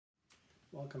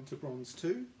Welcome to Bronze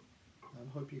 2. I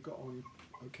hope you got on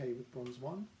okay with Bronze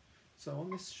 1. So on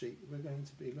this sheet we're going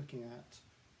to be looking at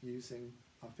using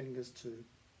our fingers to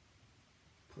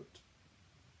put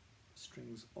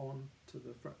strings on to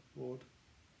the fretboard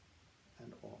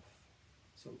and off.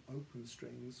 So open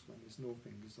strings when there's no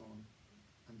fingers on,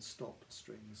 and stopped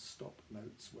strings, stop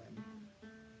notes when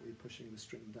we're pushing the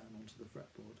string down onto the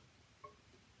fretboard.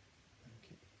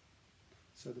 Okay.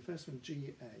 So the first one,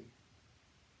 G, A.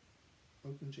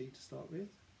 Open G to start with.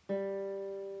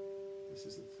 This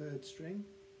is the third string.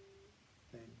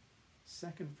 Then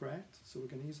second fret, so we're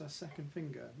going to use our second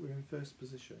finger. We're in first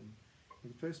position.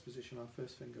 In first position, our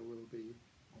first finger will be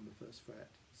on the first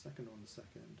fret, second on the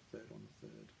second, third on the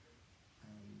third,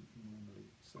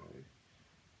 normally. So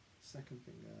second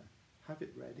finger, have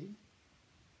it ready,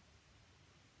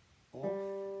 off,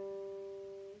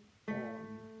 on,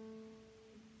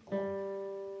 off.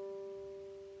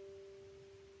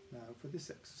 Now for this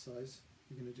exercise,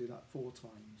 you're going to do that 4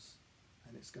 times,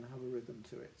 and it's going to have a rhythm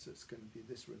to it, so it's going to be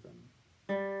this rhythm.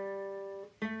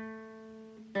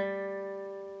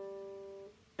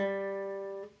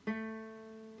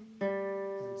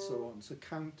 And so on. So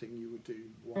counting, you would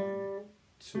do 1,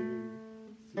 2,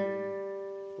 3,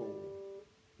 4.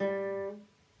 1, 2,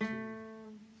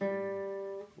 3,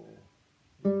 4.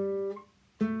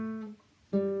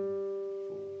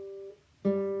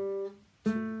 1,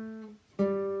 2, 3,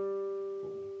 4.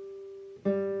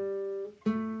 1,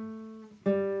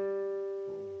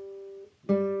 2,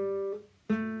 3, 4.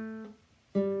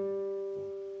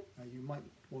 Now you might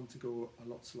want to go a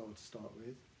lot slower to start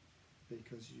with,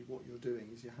 because what you're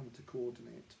doing is you're having to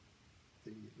coordinate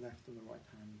the left and the right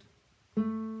hand.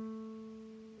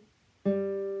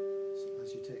 So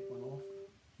as you take one off,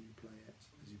 you play it.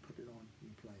 As you put it on,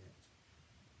 you play it.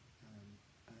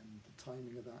 And the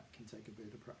timing of that can take a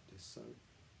bit of practice. So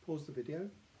pause the video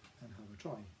and have a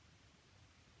try.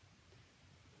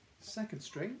 Second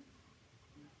string,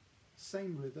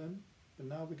 same rhythm, but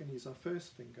now we're going to use our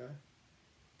first finger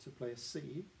to play a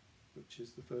C, which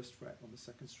is the first fret on the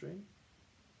second string.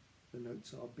 The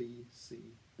notes are B,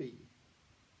 C, B.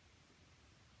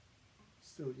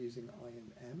 Still using I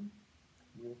and M,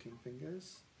 walking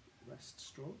fingers, rest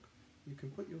stroke. You can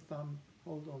put your thumb,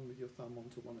 hold on with your thumb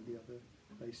onto one of the other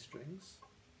bass strings.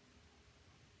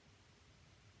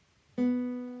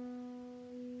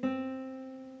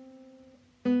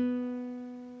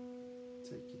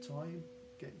 Take your time,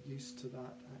 get used to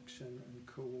that action and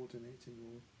coordinating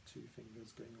your 2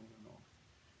 fingers going on and off.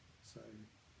 So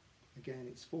again,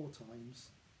 it's 4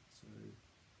 times. So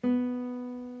 1,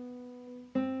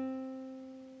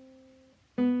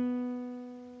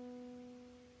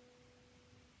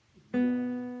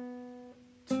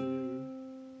 2,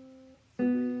 3,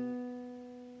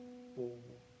 4.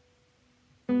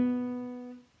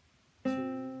 1, 2,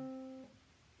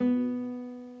 3,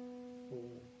 4.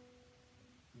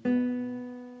 1,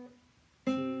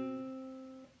 2,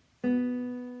 3,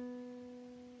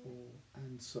 4,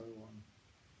 and so on.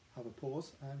 Have a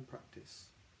pause and practice.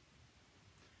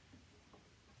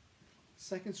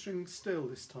 Second string still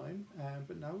this time,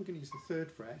 but now we're going to use the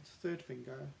third fret, third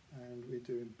finger, and we're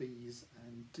doing B's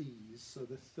and D's. So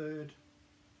the third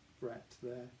fret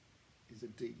there is a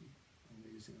D, and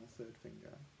we're using our third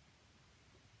finger.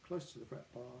 Close to the fret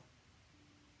bar,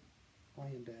 I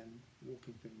and M,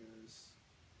 walking fingers,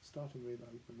 starting with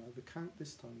open. Now the count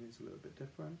this time is a little bit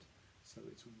different, so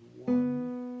it's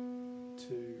 1, 2,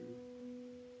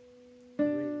 3,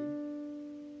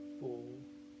 4,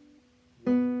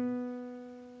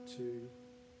 1, 2,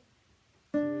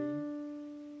 3,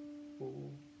 4,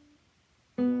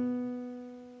 1,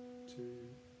 2,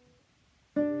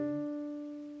 3,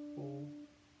 4,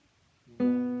 1,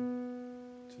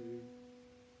 2,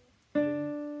 3,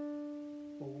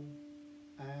 4,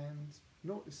 and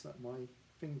notice that my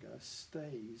finger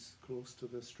stays close to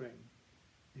the string.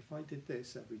 If I did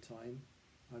this every time,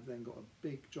 I've then got a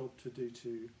big job to do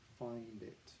to find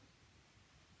it.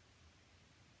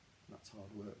 That's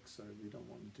hard work, so we don't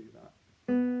want to do that.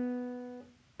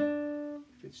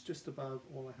 If it's just above,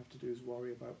 all I have to do is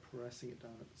worry about pressing it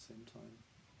down at the same time.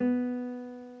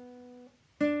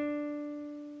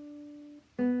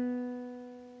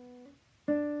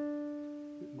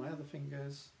 With my other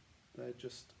fingers, they're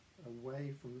just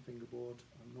away from the fingerboard.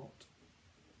 I'm not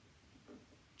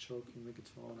choking the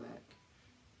guitar neck.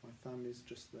 My thumb is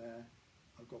just there.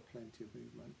 I've got plenty of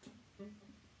movement.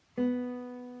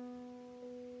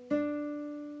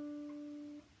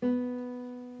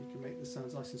 You can make the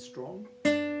sounds nice and strong.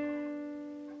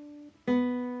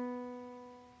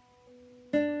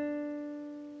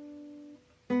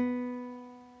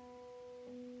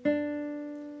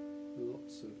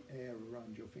 Lots of air around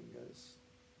around your fingers.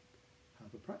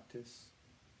 Have a practice.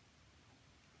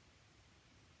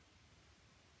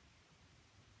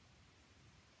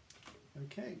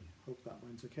 Okay, hope that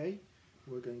went okay.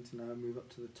 We're going to now move up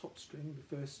to the top string,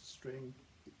 the first string,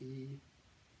 the E,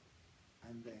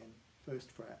 and then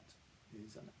first fret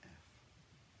is an F.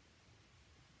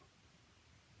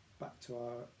 Back to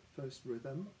our first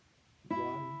rhythm. 1,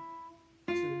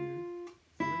 2,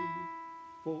 3,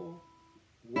 4.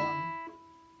 1,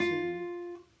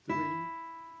 2, 3,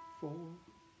 4.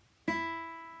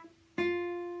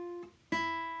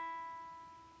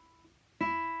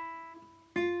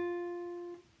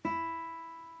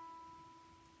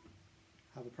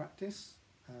 Have a practice.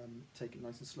 Take it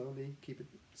nice and slowly. Keep it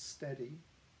steady.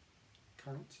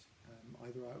 Count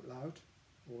either out loud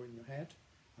or in your head.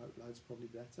 Out loud's probably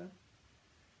better.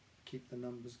 Keep the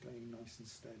numbers going nice and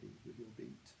steady with your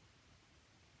beat.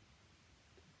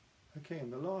 Okay,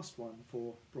 and the last one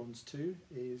for bronze 2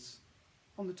 is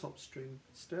on the top string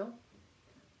still,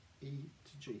 E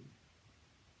to G,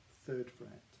 3rd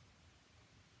fret,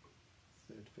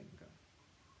 3rd finger.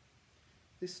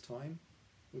 This time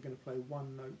we're going to play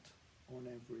one note on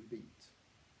every beat.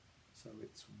 So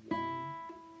it's 1,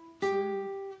 2,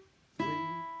 3,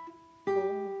 4,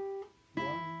 1,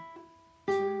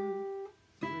 2,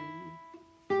 3,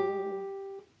 4.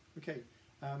 Okay,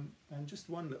 and just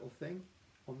one little thing.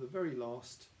 On the very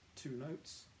last 2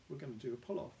 notes, we're going to do a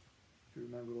pull-off, if you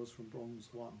remember those from bronze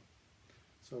 1.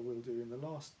 So we'll do in the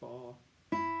last bar,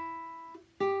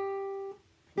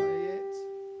 play it,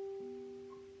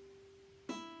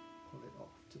 pull it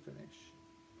off to finish.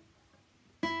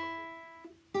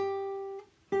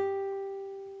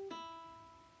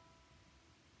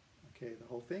 Okay, the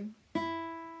whole thing.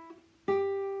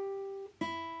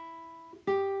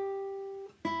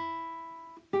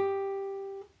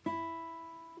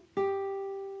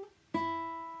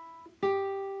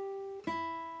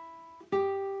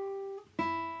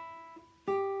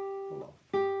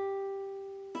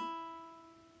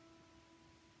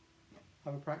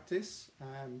 Have a practice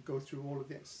and go through all of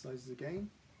the exercises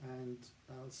again, and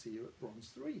I'll see you at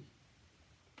bronze 3.